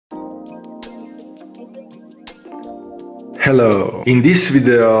Hello, in this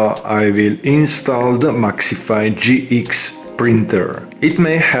video I will install the MAXIFY GX printer. It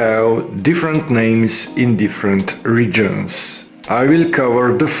may have different names in different regions. I will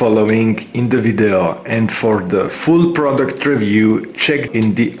cover the following in the video, and for the full product review check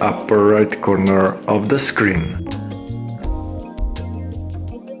in the upper right corner of the screen.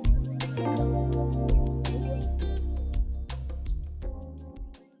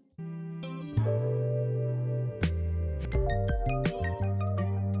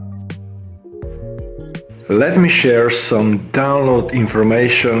 Let me share some download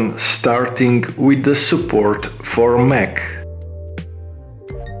information, starting with the support for Mac.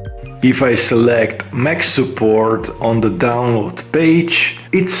 If I select Mac support on the download page,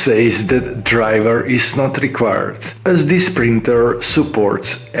 it says that driver is not required, as this printer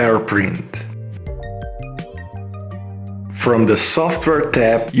supports AirPrint. From the software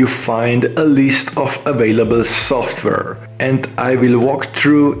tab you find a list of available software, and I will walk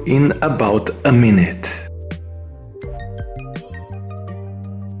through in about a minute.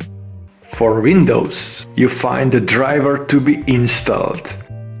 For Windows, you find the driver to be installed.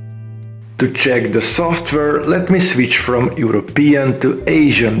 To check the software, let me switch from European to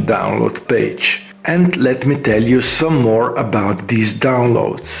Asian download page, and let me tell you some more about these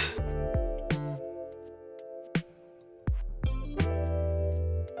downloads.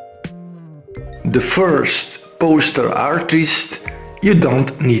 The first, posterartist, you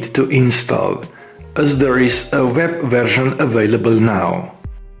don't need to install, as there is a web version available now.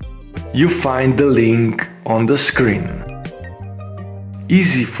 You find the link on the screen.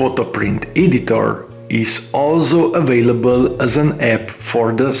 Easy Photo Print Editor is also available as an app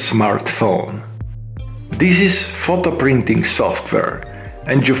for the smartphone. This is photo printing software,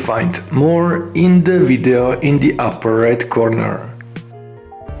 and you find more in the video in the upper right corner.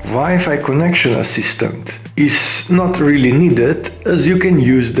 Wi-Fi connection assistant is not really needed, as you can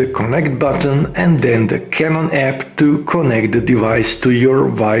use the connect button and then the Canon app to connect the device to your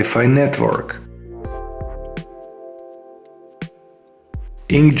Wi-Fi network.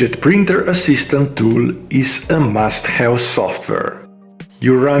 Inkjet Printer Assistant tool is a must-have software.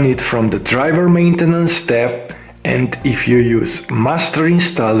 You run it from the driver maintenance tab, and if you use Master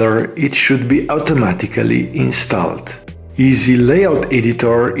Installer, it should be automatically installed. Easy Layout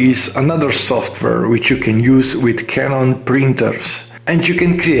Editor is another software which you can use with Canon printers, and you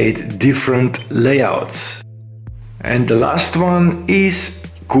can create different layouts. And the last one is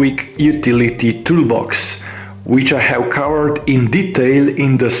Quick Utility Toolbox, which I have covered in detail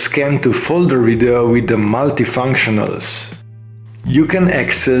in the Scan to Folder video with the multifunctionals. You can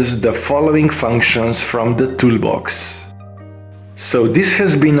access the following functions from the toolbox. So this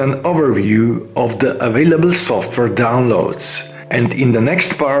has been an overview of the available software downloads, and in the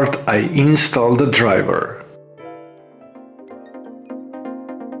next part I install the driver.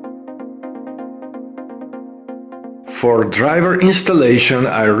 For driver installation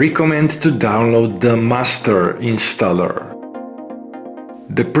I recommend to download the Master Installer.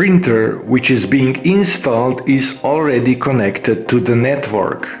 The printer which is being installed is already connected to the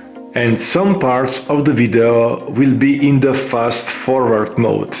network, and some parts of the video will be in the fast forward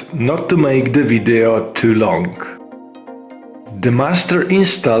mode, not to make the video too long. The Master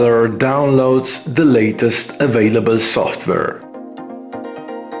Installer downloads the latest available software.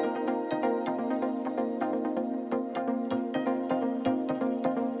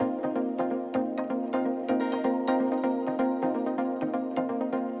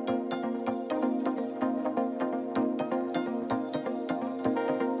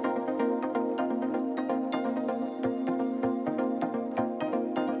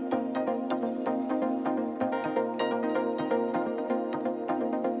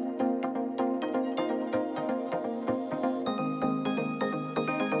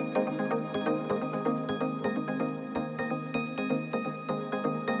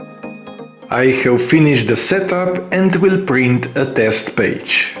 I have finished the setup and will print a test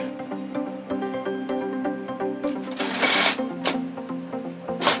page.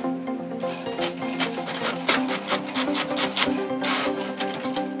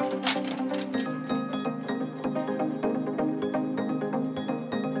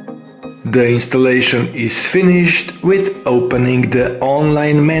 The installation is finished with opening the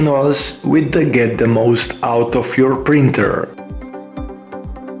online manuals with the Get the Most Out of Your Printer.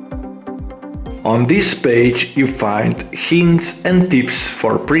 On this page you find hints and tips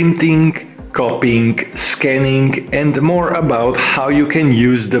for printing, copying, scanning, and more about how you can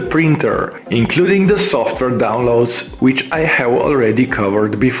use the printer, including the software downloads, which I have already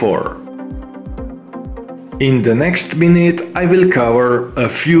covered before. In the next minute I will cover a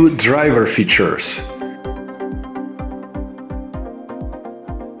few driver features.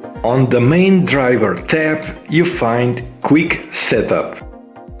 On the main driver tab you find Quick Setup,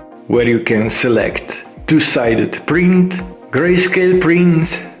 where you can select two-sided print, grayscale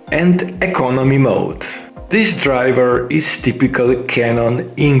print and economy mode. This driver is typical Canon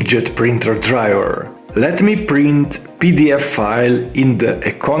inkjet printer driver. Let me print PDF file in the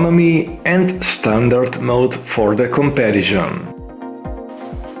economy and standard mode for the comparison.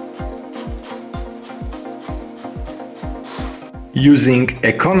 Using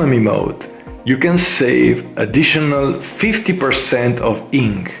economy mode, you can save additional 50% of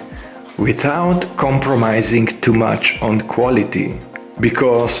ink without compromising too much on quality,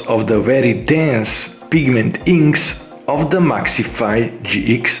 because of the very dense pigment inks of the MAXIFY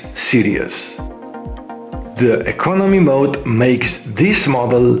GX series. The economy mode makes this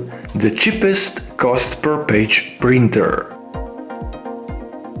model the cheapest cost per page printer.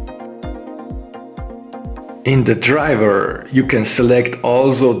 In the driver, you can select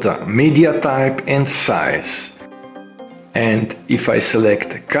also the media type and size. And if I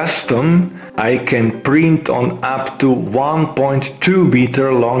select custom, I can print on up to 1.2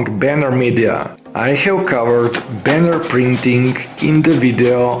 meter long banner media. I have covered banner printing in the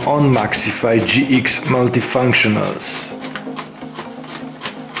video on MAXIFY GX multifunctionals.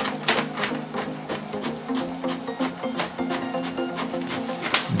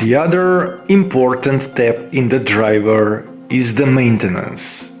 The other important tab in the driver is the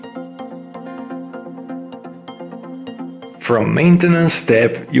maintenance. From maintenance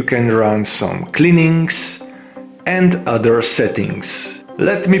tab you can run some cleanings and other settings.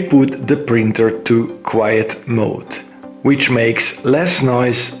 Let me put the printer to quiet mode, which makes less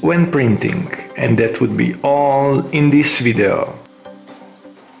noise when printing, and that would be all in this video.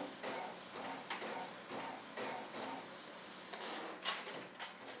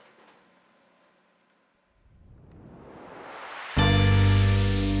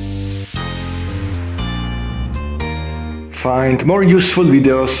 Find more useful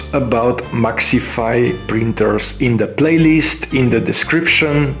videos about MAXIFY printers in the playlist in the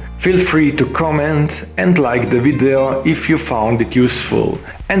description. Feel free to comment and like the video if you found it useful.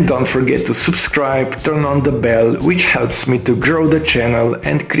 And don't forget to subscribe, turn on the bell, which helps me to grow the channel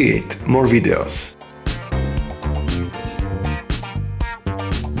and create more videos.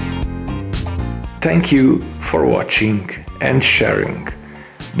 Thank you for watching and sharing.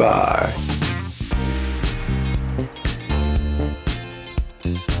 Bye.